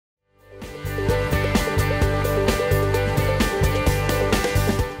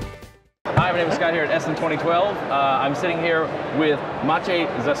name is Scott here at Essen 2012. I'm sitting here with Maciej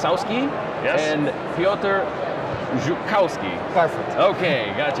Zasowski and Piotr Żukowski. Perfect.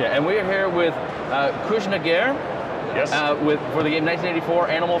 Okay, gotcha. And we're here with Kuzna Gier for the game 1984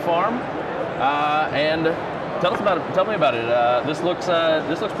 Animal Farm. And tell us about it. Tell me about it. This looks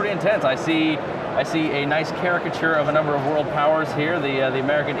pretty intense. I see a nice caricature of a number of world powers here: the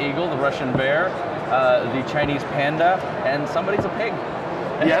American eagle, the Russian bear, the Chinese panda, and somebody's a pig.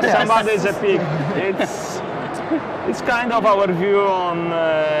 Yes, somebody's a pig. It's kind of our view on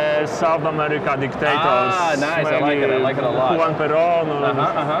South America dictators. Ah, nice. I like it a lot. Juan Perón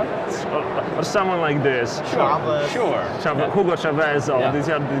or someone like this. Sure. Hugo Chavez. These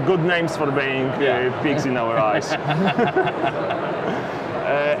are the good names for being pigs in our eyes.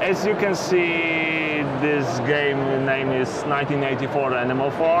 As you can see, this game name is 1984 Animal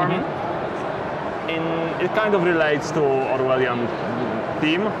Farm. It kind of relates to Orwellian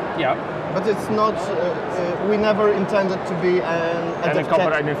theme. Yeah. But it's not, we never intended to be an adaptation. And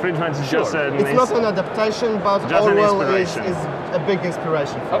copyright infringement is just it's not an adaptation, but Orwell is a big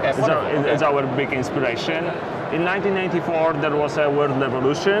inspiration for us. It's our big inspiration. In 1984, there was a world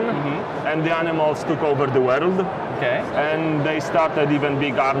revolution, and the animals took over the world. Okay. And they started even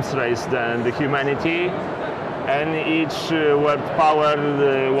big arms race than the humanity. And each world power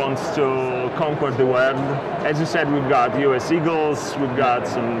wants to conquer the world. As you said, we've got US eagles, we've got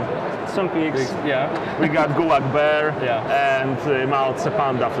some pigs. Yeah. We got Gulag bear and Mao Tse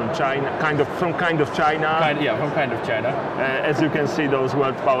panda from China, from kind of China. From kind of China. As you can see, those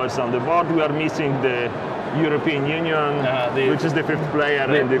world powers on the board. We are missing the European Union, which is the fifth player.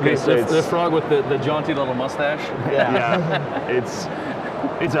 The frog with the jaunty little mustache.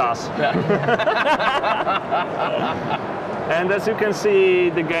 It's us. Yeah. And as you can see,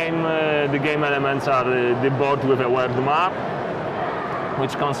 the game elements are the board with a world map,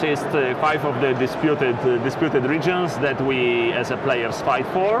 which consists 5 of the disputed regions that we as a players fight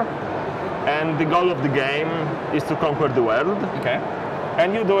for. And the goal of the game is to conquer the world. Okay.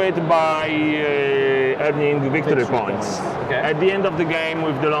 And you do it by earning victory points. Okay. At the end of the game,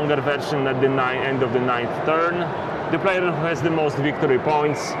 with the longer version at the end of the 9th turn, the player who has the most victory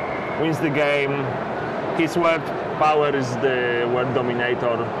points wins the game. His world power is the world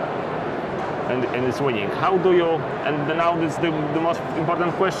dominator, and is winning. How do you? And now this the most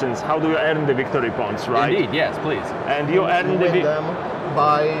important questions. How do you earn the victory points? Right? Indeed. Yes, please. And you earn them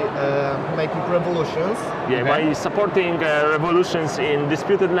by making revolutions. Yeah, by supporting revolutions in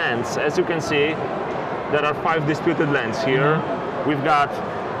disputed lands. As you can see, there are 5 disputed lands here. We've got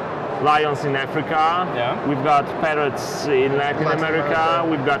lions in Africa, we've got parrots in Latin America,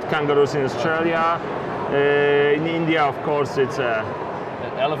 we've got kangaroos in Australia. In India, of course, it's an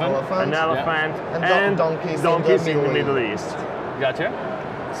elephant, and donkeys in the Middle East. Gotcha.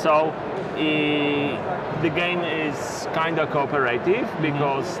 So the game is kind of cooperative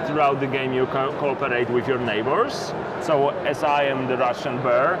because throughout the game you cooperate with your neighbors. So as I am the Russian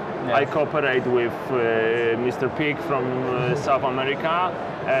bear, I cooperate with Mr. Pig from South America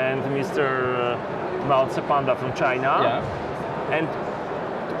and Mr. Mao Tse panda from China. And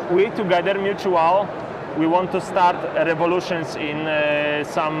we together, we want to start revolutions in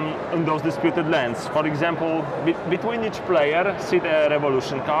those disputed lands. For example, between each player sit a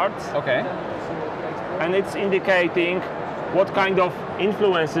revolution card. Okay. And it's indicating what kind of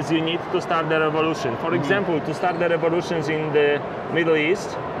influences you need to start the revolution. For example, to start the revolutions in the Middle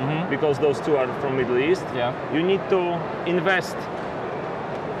East, because those 2 are from Middle East, you need to invest.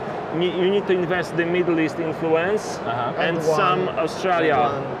 You need to invest the Middle East influence and some Australia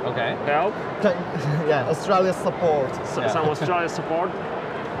help. Australia's support. Some Australia support.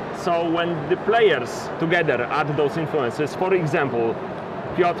 So when the players together add those influences, for example,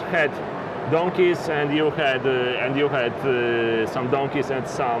 Piotr had donkeys and you had some donkeys and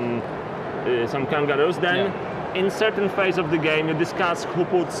some kangaroos, then in certain phase of the game you discuss who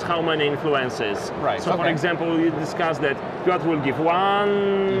puts how many influences. Right. So for example, you discuss that Piotr will give 1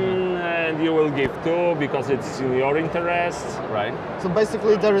 and you will give 2 because it's in your interest. Right. So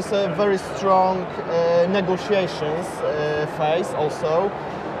basically there is a very strong negotiations phase also.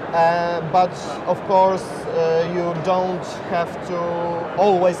 But of course, you don't have to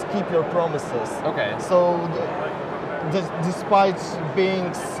always keep your promises. Okay. So, despite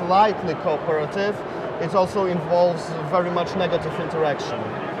being slightly cooperative, it also involves very much negative interaction.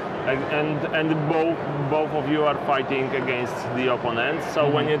 And both of you are fighting against the opponent. So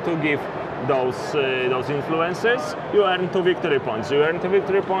when you give those influences, you earn 2 victory points. You earn 2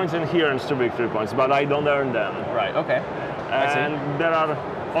 victory points, and he earns 2 victory points. But I don't earn them. Right. Okay. And there are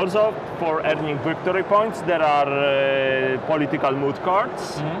Also, for earning victory points, there are political mood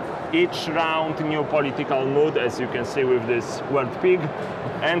cards. Each round, new political mood, as you can see with this word pig,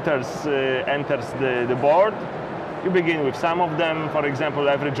 enters the board. You begin with some of them. For example,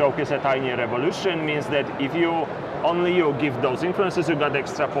 every joke is a tiny revolution, means that if only you give those influences, you got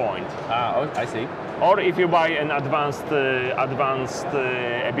extra point. Oh, I see. Or if you buy an advanced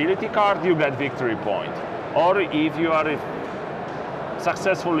ability card, you get victory point. Or if you are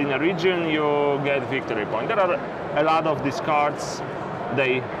successful in a region, you get victory point. There are a lot of these cards.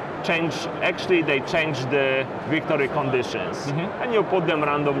 They change the victory conditions, and you put them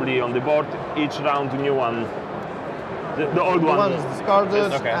randomly on the board. Each round, new one. The old one is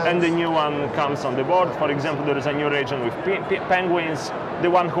discarded, and the new one comes on the board. For example, there is a new region with penguins. The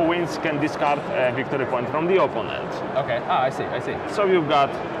one who wins can discard a victory point from the opponent. Okay. Ah, I see. So you've got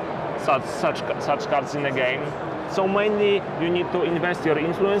such cards in the game. So mainly you need to invest your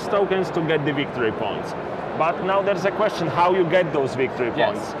influence tokens to get the victory points. But now there's a question how you get those victory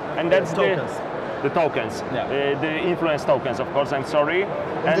points, and that's the tokens, the influence tokens, of course. I'm sorry.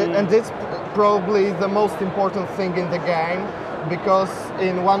 And it's probably the most important thing in the game, because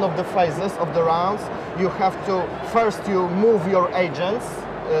in one of the phases of the rounds, you have to first you move your agents.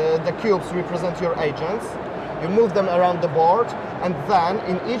 The cubes represent your agents. You move them around the board, and then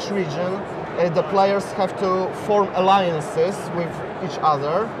in each region, the players have to form alliances with each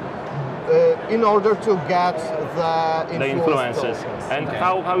other in order to get the influences. Tokens. And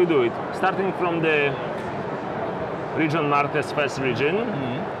how you do it? Starting from the region marked as first region,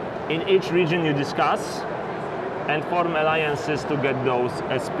 in each region you discuss and form alliances to get those,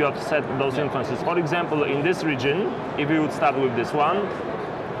 as Piotr said, those influences. For example, in this region, if you would start with this one,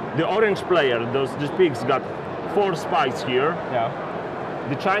 the orange player, these pigs got 4 spies here.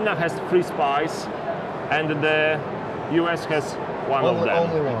 The China has 3 spies, and the US has one of them.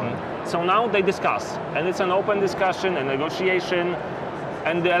 Only one. So now they discuss, and it's an open discussion, a negotiation,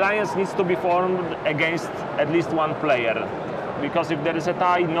 and the alliance needs to be formed against at least one player, because if there is a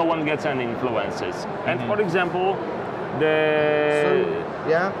tie, no one gets any influences. And for example,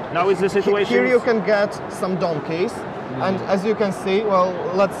 now is the situation. Here you can get some donkeys, and as you can see, well,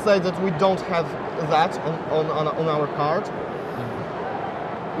 let's say that we don't have that on our card.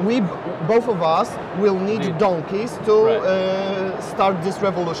 Both of us will need donkeys to start this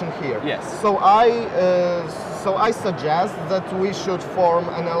revolution here. Yes. So I suggest that we should form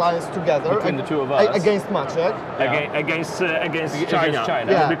an alliance together between the two of us against Maciek. Against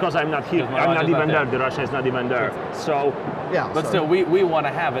China. Because I'm not here. I'm not even there. The Russia is not even there. So but still, we want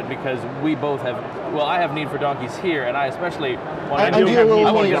to have it because we both have. Well, I have need for donkeys here, and I especially want to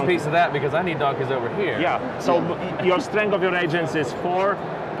get a piece of that because I need donkeys over here. Yeah. So your strength of your agents is 4.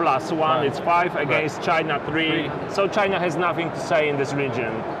 Plus 1, it's 5 against China 3. So China has nothing to say in this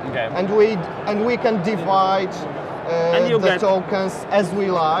region. Okay. And we can divide the tokens as we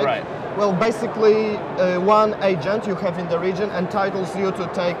like. Right. Well, basically, one agent you have in the region entitles you to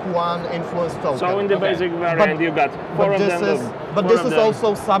take 1 influence token. So in the basic variant, you got 4 of them. But this is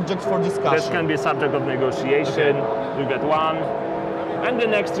also subject for discussion. This can be subject of negotiation. You get 1. And the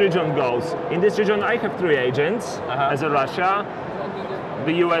next region goes. In this region, I have 3 agents as a Russia.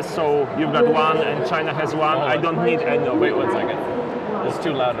 The US, so you've got 1, and China has 1. I don't need any of it. Wait 1 second. It's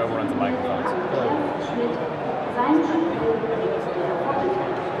too loud, it overruns the microphones.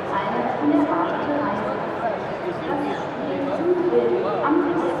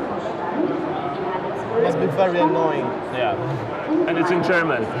 Must be very annoying. Yeah. And it's in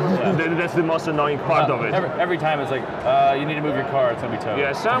German. That's the most annoying part of it. Every time it's like, you need to move your car, it's going to be towed.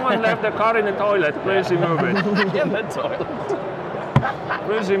 Yeah, someone left the car in the toilet. Please remove it. In the toilet.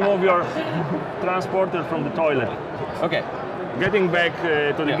 Please remove your transporter from the toilet. Okay. Getting back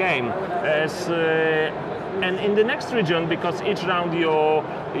to the game. And in the next region, because each round you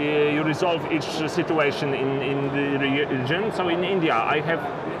resolve each situation in the region. So in India, I have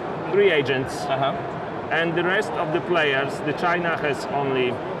 3 agents. And the rest of the players, the China has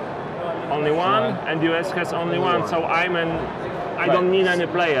only 1, and the US has only 1. So I don't need any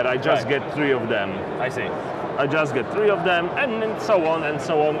player. I just get 3 of them. I see. I just get 3 of them, and so on,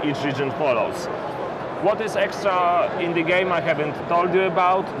 each region follows. What is extra in the game I haven't told you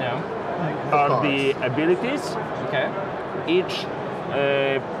about are the abilities. Okay. Each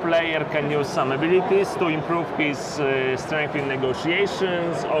player can use some abilities to improve his strength in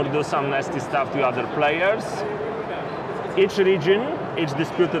negotiations or do some nasty stuff to other players. Each region, each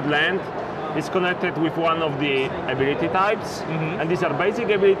disputed land, is connected with one of the ability types, and these are basic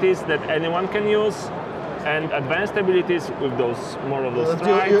abilities that anyone can use. And advanced abilities with those more of those You,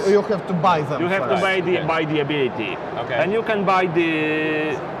 strikes. you have to buy them. You have to first. buy the ability. Okay. And you can buy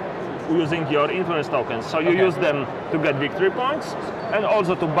the using your influence tokens. So you Okay. use them to get victory points and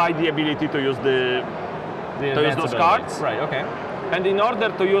also to buy the ability to use The advanced those ability. cards. Right, okay. And in order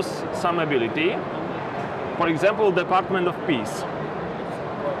to use some ability, for example, Department of Peace.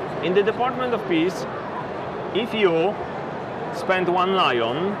 In the Department of Peace, if you spend 1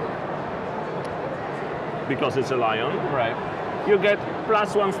 lion, because it's a lion, Right. you get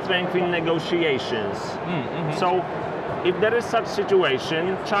 +1 strength in negotiations. So if there is such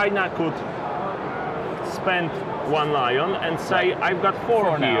situation, China could spend 1 lion and say, I've got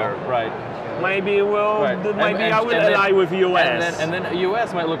 4 now. here. Right. Maybe Right. maybe I will and then- ally with US. And then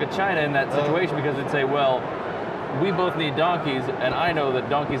US might look at China in that situation because they'd say, well, we both need donkeys, and I know that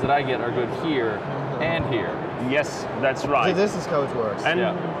donkeys that I get are good here and here. Yes, that's right. This is how it works. And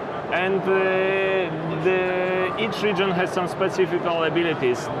Yeah. and each region has some specific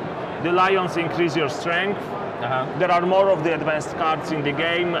abilities. The lions increase your strength. Uh-huh. There are more of the advanced cards in the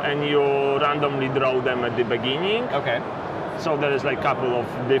game, and you randomly draw them at the beginning. Okay. So there is like a couple of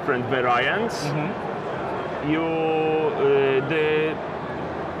different variants. You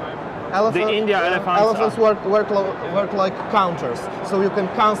the India elephants work like counters, so you can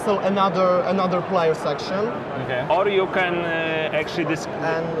cancel another player section. Okay. or you can actually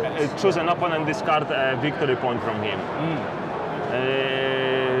And choose an opponent, discard a victory point from him.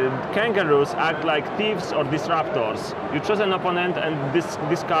 Kangaroos act like thieves or disruptors. You choose an opponent and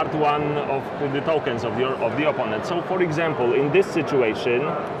discard one of the tokens of the opponent. So, for example, in this situation,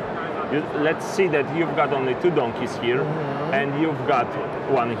 let's see that you've got only 2 donkeys here, and you've got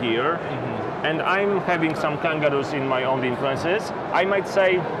 1 here, and I'm having some kangaroos in my own influences. I might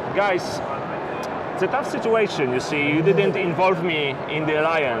say, guys, it's a tough situation, you see. You didn't involve me in the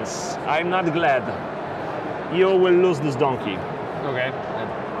alliance. I'm not glad. You will lose this donkey. Okay.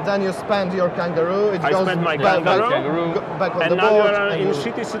 then you spend your kangaroo. It I goes spend my back, kangaroo. back on And the now board. you are and in a you-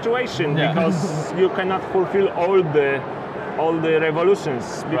 shitty situation Yeah. because you cannot fulfill all the revolutions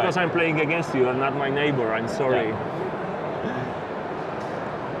because Right. I'm playing against you and not my neighbor. I'm sorry. Yeah.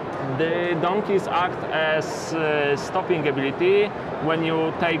 The donkeys act as stopping ability when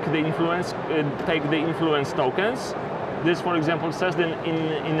you take the influence tokens. This, for example, says that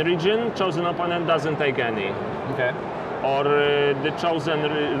in region, chosen opponent doesn't take any, Okay. or the chosen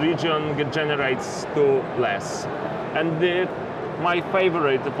region generates 2 less. And my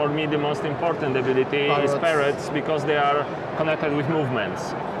favorite, for me, the most important ability is Parrots. parrots because they are connected with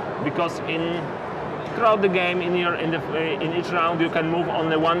movements. Because throughout the game, in each round, you can move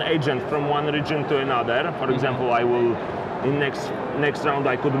only 1 agent from 1 region to another. For example, I will in next round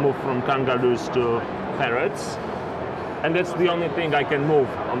I could move from kangaroos to parrots, and that's the only thing I can move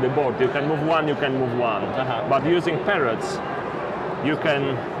on the board. You can move 1, you can move 1, but using parrots, you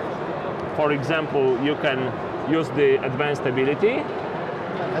can, for example, you can use the advanced ability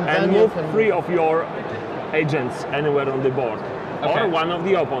and and then you move can- 3 of your agents anywhere on the board, Okay. or 1 of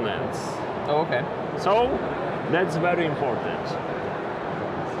the opponents. Oh, okay. So that's very important.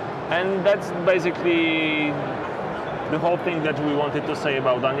 And that's basically the whole thing that we wanted to say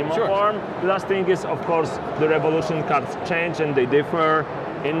about Animal Sure. Farm. The last thing is, of course, the revolution cards change and they differ.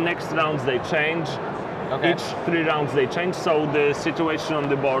 In next rounds they change. Okay. Each 3 rounds they change, so the situation on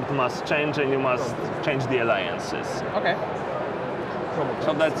the board must change and you must change the alliances. Okay.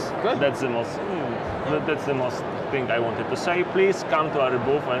 So that's Good. that's the most thing I wanted to say. Please come to our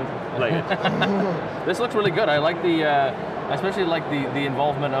booth and play it. This looks really good. I like the, I especially like the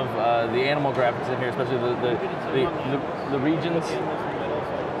involvement of the animal graphics in here, especially the regions,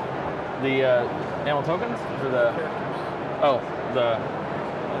 the animal tokens for the,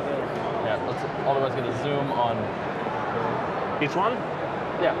 yeah. Let's otherwise going to zoom on. Each one?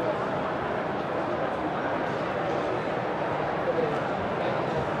 Yeah.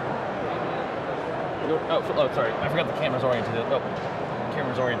 Oh, sorry. I forgot the camera's oriented. Oh,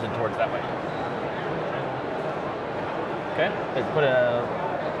 camera's oriented towards that way. Okay. Let's put a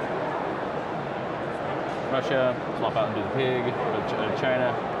Russia. Swap out and do the pig. Go to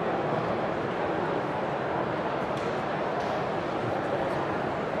China.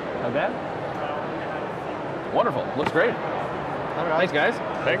 Not bad. Wonderful. Looks great. All right. Thanks, guys.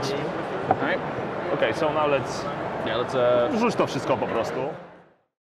 Thanks. All right. Okay, so now let's Yeah. Let's wrzuć to wszystko po prostu.